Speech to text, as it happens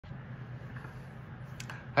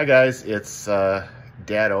Hi guys, it's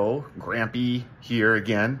Dad-O, Grampy here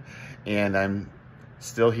again, and I'm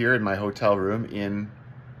still here in my hotel room in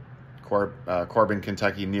Corbin,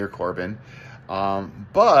 Kentucky, near Corbin.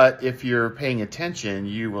 But if you're paying attention,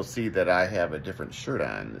 you will see that I have a different shirt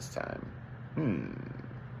on this time.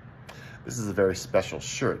 This is a very special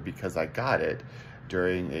shirt because I got it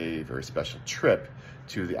during a very special trip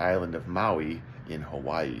to the island of Maui in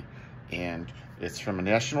Hawaii. And it's from a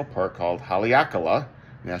national park called Haleakala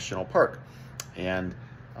National Park. And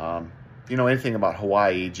you know anything about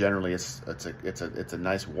Hawaii, generally it's a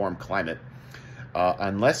nice warm climate,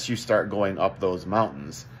 unless you start going up those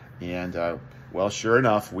mountains. And well, sure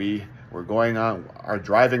enough, we're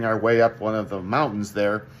driving our way up one of the mountains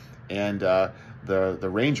there, and the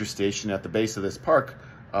ranger station at the base of this park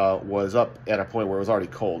was up at a point where it was already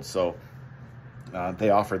cold. So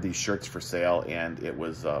they offered these shirts for sale, and it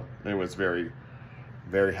was very,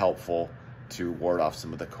 very helpful to ward off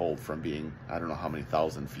some of the cold from being, I don't know how many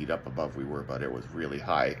thousand feet up above we were, but it was really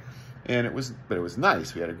high. And it was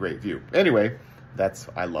nice. We had a great view. Anyway,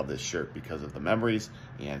 I love this shirt because of the memories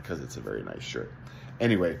and because it's a very nice shirt.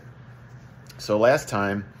 Anyway, so last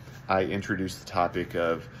time I introduced the topic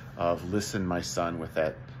of Listen, My Son, with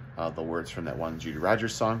the words from that one Judy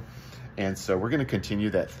Rogers song. And so we're going to continue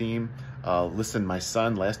that theme. Listen, my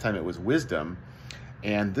son. Last time it was wisdom.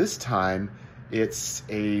 And this time it's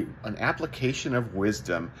an application of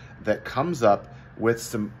wisdom that comes up with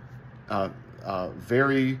some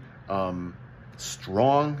very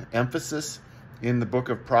strong emphasis in the book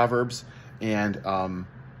of Proverbs, and some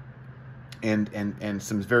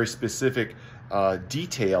very specific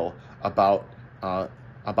detail about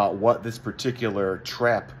what this particular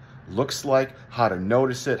trap looks like, how to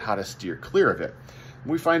notice it, how to steer clear of it.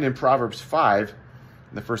 We find in Proverbs 5,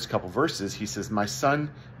 in the first couple verses, he says, "My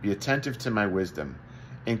son, be attentive to my wisdom.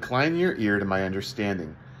 Incline your ear to my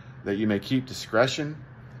understanding, that you may keep discretion,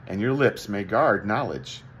 and your lips may guard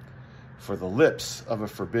knowledge. For the lips of a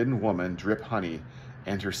forbidden woman drip honey,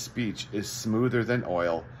 and her speech is smoother than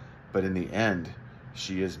oil, but in the end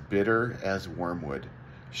she is bitter as wormwood,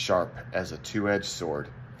 sharp as a two-edged sword.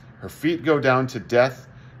 Her feet go down to death,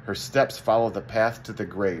 her steps follow the path to the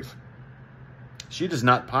grave. She does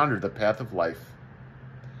not ponder the path of life.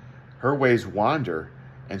 Her ways wander,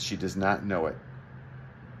 and she does not know it.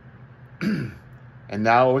 And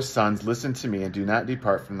now, O sons, listen to me, and do not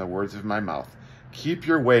depart from the words of my mouth. Keep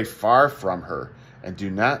your way far from her, and do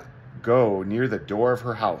not go near the door of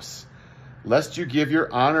her house, lest you give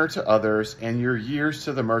your honor to others and your years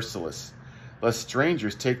to the merciless, lest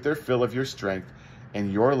strangers take their fill of your strength,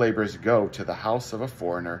 and your labors go to the house of a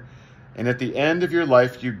foreigner. And at the end of your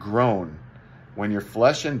life you groan, when your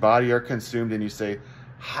flesh and body are consumed, and you say,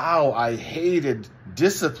 how I hated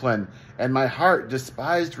discipline, and my heart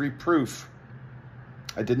despised reproof.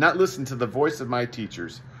 I did not listen to the voice of my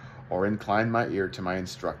teachers, or incline my ear to my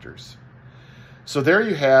instructors." So there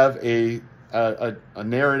you have a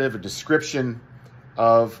narrative, a description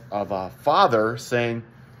of a father saying,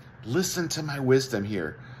 listen to my wisdom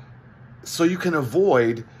here, so you can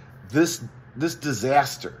avoid this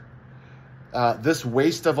disaster, this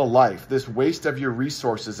waste of a life, this waste of your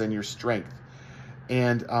resources and your strength,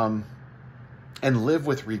 and live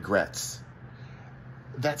with regrets.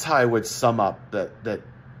 That's how I would sum up that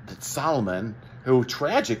Solomon, who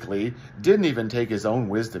tragically didn't even take his own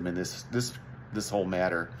wisdom in this whole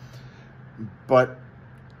matter, but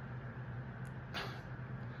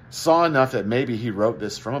saw enough that maybe he wrote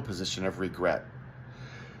this from a position of regret.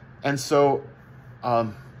 And so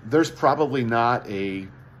there's probably not a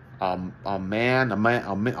man,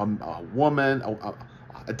 a woman,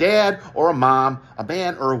 a dad or a mom, a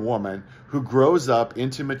man or a woman who grows up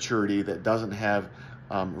into maturity that doesn't have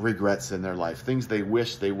regrets in their life, things they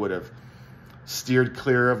wish they would have steered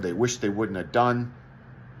clear of, they wish they wouldn't have done.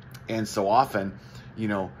 And so often, you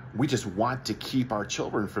know, we just want to keep our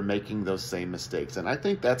children from making those same mistakes. And I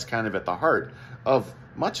think that's kind of at the heart of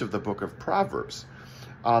much of the book of Proverbs.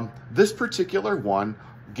 This particular one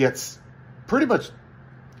gets pretty much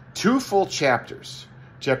 2 full chapters,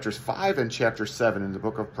 chapters 5 and chapter 7 in the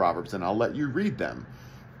book of Proverbs, and I'll let you read them.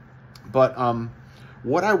 But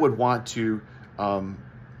what I would want to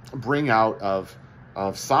bring out of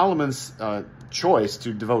Solomon's choice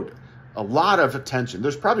to devote a lot of attention.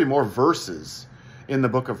 There's probably more verses in the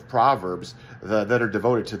book of Proverbs that are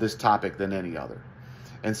devoted to this topic than any other.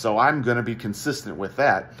 And so I'm going to be consistent with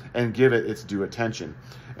that and give it its due attention.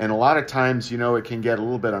 And a lot of times, you know, it can get a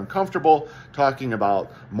little bit uncomfortable talking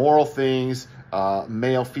about moral things,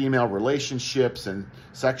 male-female relationships and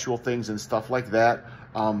sexual things and stuff like that.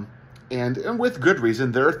 And with good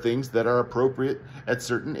reason. There are things that are appropriate at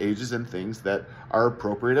certain ages and things that are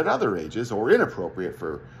appropriate at other ages, or inappropriate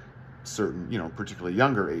for certain, particularly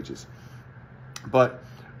younger ages. But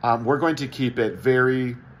we're going to keep it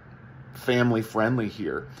very family friendly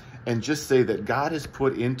here, and just say that God has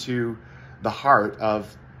put into the heart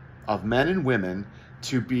of men and women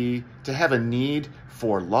to have a need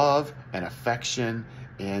for love and affection,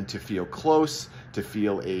 and to feel close, to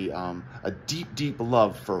feel a deep, deep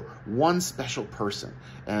love for one special person.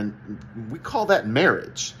 And we call that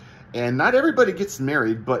marriage. And not everybody gets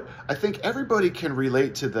married, but I think everybody can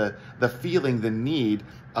relate to the feeling, the need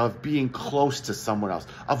of being close to someone else,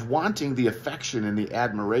 of wanting the affection and the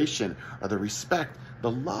admiration or the respect,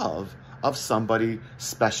 the love of somebody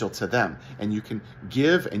special to them. And you can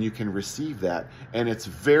give and you can receive that. And it's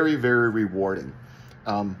very, very rewarding.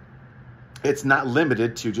 It's not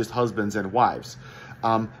limited to just husbands and wives.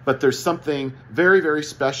 But there's something very, very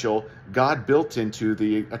special God built into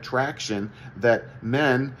the attraction that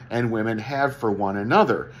men and women have for one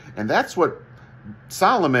another. And that's what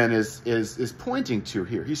Solomon is pointing to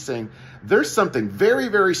here. He's saying there's something very,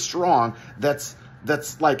 very strong that's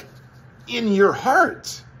like in your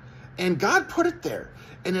heart. And God put it there.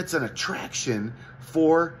 And it's an attraction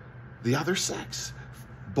for the other sex.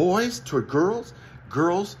 Boys toward girls,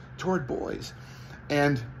 girls toward boys.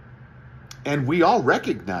 And we all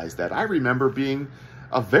recognize that. I remember being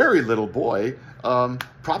a very little boy.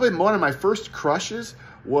 Probably one of my first crushes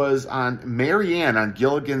was on Mary Ann on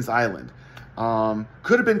Gilligan's Island.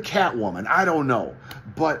 Could have been Catwoman. I don't know.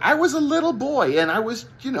 But I was a little boy, and I was,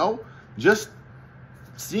 just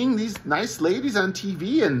seeing these nice ladies on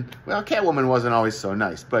TV. And, well, Catwoman wasn't always so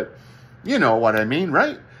nice. But you know what I mean,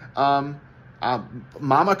 right?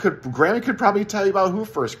 Grammy could probably tell you about her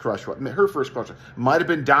first crush might have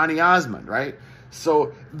been Donny Osmond, right?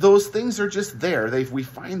 So those things are just there. We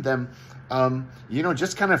find them,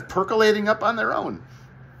 just kind of percolating up on their own.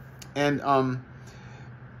 And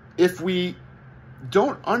if we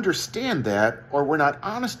don't understand that, or we're not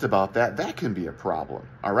honest about that, that can be a problem,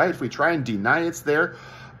 all right? If we try and deny it's there,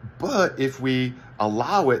 but if we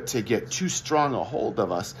allow it to get too strong a hold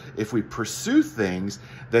of us, if we pursue things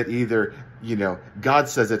that either, God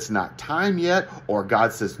says it's not time yet, or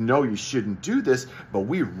God says, no, you shouldn't do this, but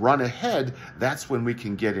we run ahead, that's when we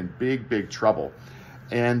can get in big, big trouble.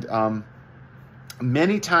 And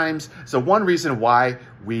many times, so one reason why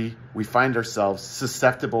we find ourselves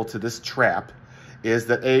susceptible to this trap is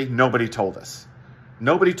that nobody told us.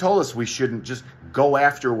 Nobody told us we shouldn't just go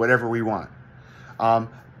after whatever we want.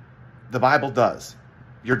 The Bible does.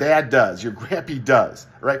 Your dad does. Your grampy does,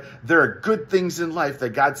 right? There are good things in life that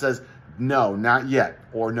God says, no, not yet,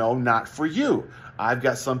 or no, not for you. I've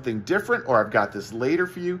got something different, or I've got this later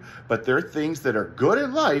for you. But there are things that are good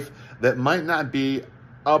in life that might not be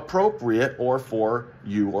appropriate or for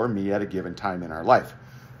you or me at a given time in our life.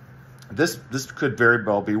 This could very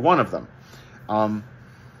well be one of them.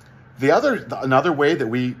 Another way that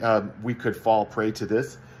we could fall prey to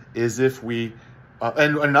this is if we,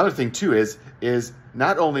 and another thing too is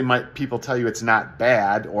not only might people tell you it's not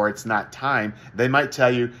bad or it's not time, they might tell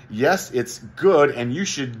you, yes, it's good and you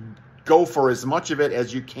should go for as much of it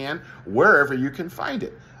as you can wherever you can find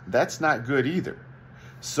it. That's not good either.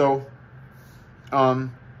 So,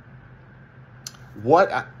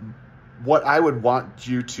 what I would want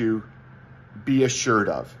you to be assured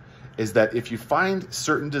of is that if you find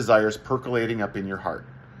certain desires percolating up in your heart,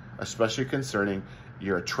 especially concerning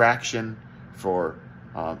your attraction for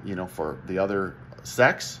the other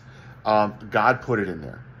sex, God put it in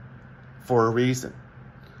there for a reason.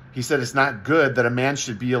 He said it's not good that a man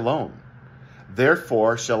should be alone.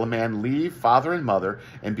 Therefore shall a man leave father and mother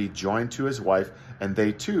and be joined to his wife, and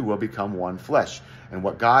they two will become one flesh. And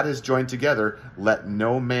what God has joined together, let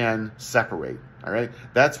no man separate. All right?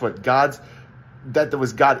 That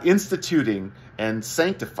was God instituting and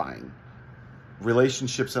sanctifying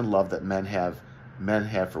relationships and love that men have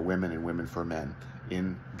for women and women for men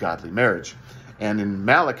in godly marriage. And in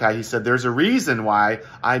Malachi, he said, there's a reason why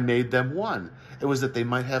I made them one. It was that they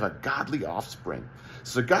might have a godly offspring.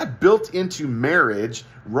 So God built into marriage,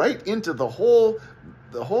 right into the whole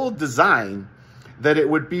design, that it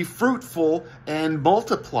would be fruitful and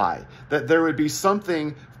multiply, that there would be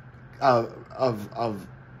something of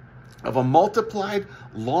a multiplied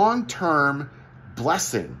long-term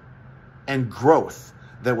blessing and growth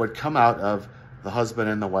that would come out of the husband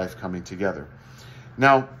and the wife coming together.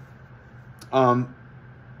 Now,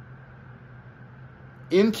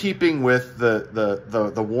 in keeping with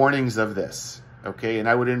the warnings of this, okay, and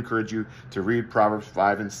I would encourage you to read Proverbs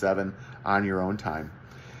 5 and 7 on your own time.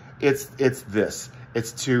 It's this.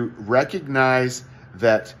 It's to recognize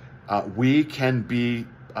that We can be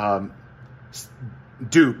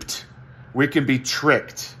duped. We can be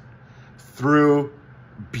tricked through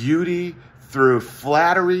beauty, through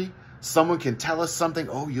flattery. Someone can tell us something.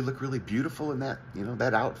 Oh, you look really beautiful in that,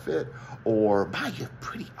 that outfit. Or, my, you have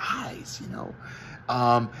pretty eyes,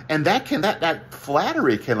 And that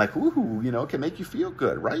flattery can can make you feel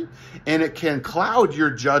good, right? And it can cloud your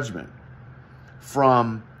judgment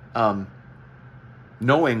from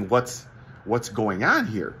knowing what's going on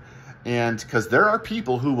here. And because there are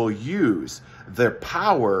people who will use their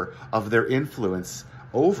power of their influence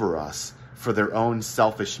over us for their own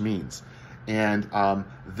selfish means. And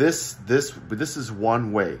this is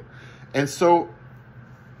one way. And so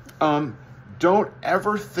don't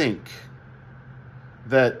ever think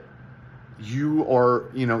that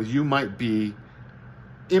you might be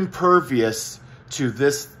impervious to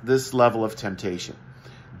this level of temptation,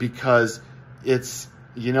 because it's,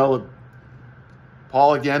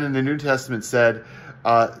 Paul again in the New Testament said,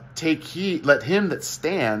 take heed, let him that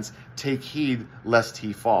stands take heed lest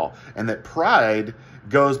he fall. And that pride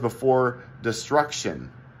goes before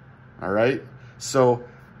destruction. All right. So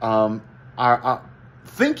our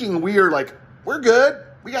thinking we're good,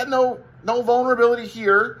 we got no vulnerability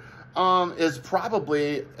here, is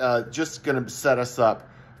probably just going to set us up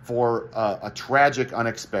for a tragic,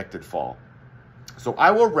 unexpected fall. So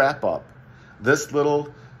I will wrap up this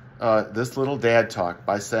little dad talk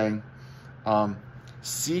by saying,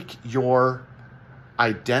 seek your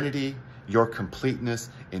identity, your completeness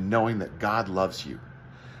in knowing that God loves you.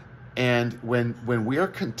 And when we are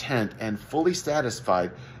content and fully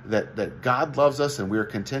satisfied that God loves us and we are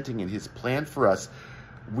contenting in his plan for us,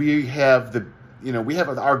 we have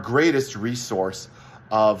our greatest resource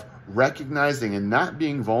of recognizing and not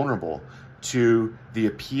being vulnerable to the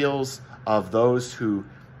appeals of those who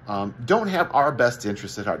don't have our best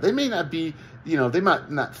interests at heart. They may not be, they might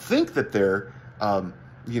not think that they're,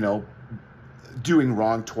 doing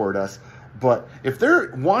wrong toward us, but if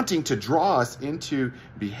they're wanting to draw us into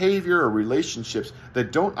behavior or relationships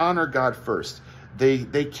that don't honor God first,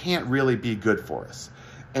 they can't really be good for us.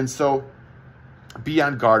 And so be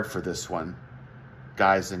on guard for this one,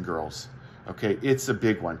 guys and girls. Okay, it's a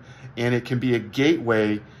big one. And it can be a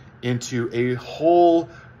gateway into a whole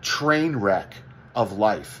train wreck of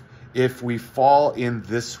life if we fall in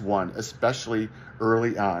this one, especially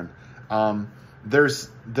early on.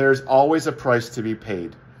 There's always a price to be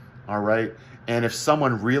paid. All right. And if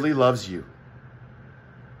someone really loves you,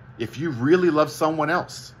 if you really love someone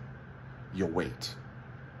else, you'll wait.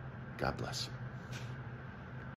 God bless you.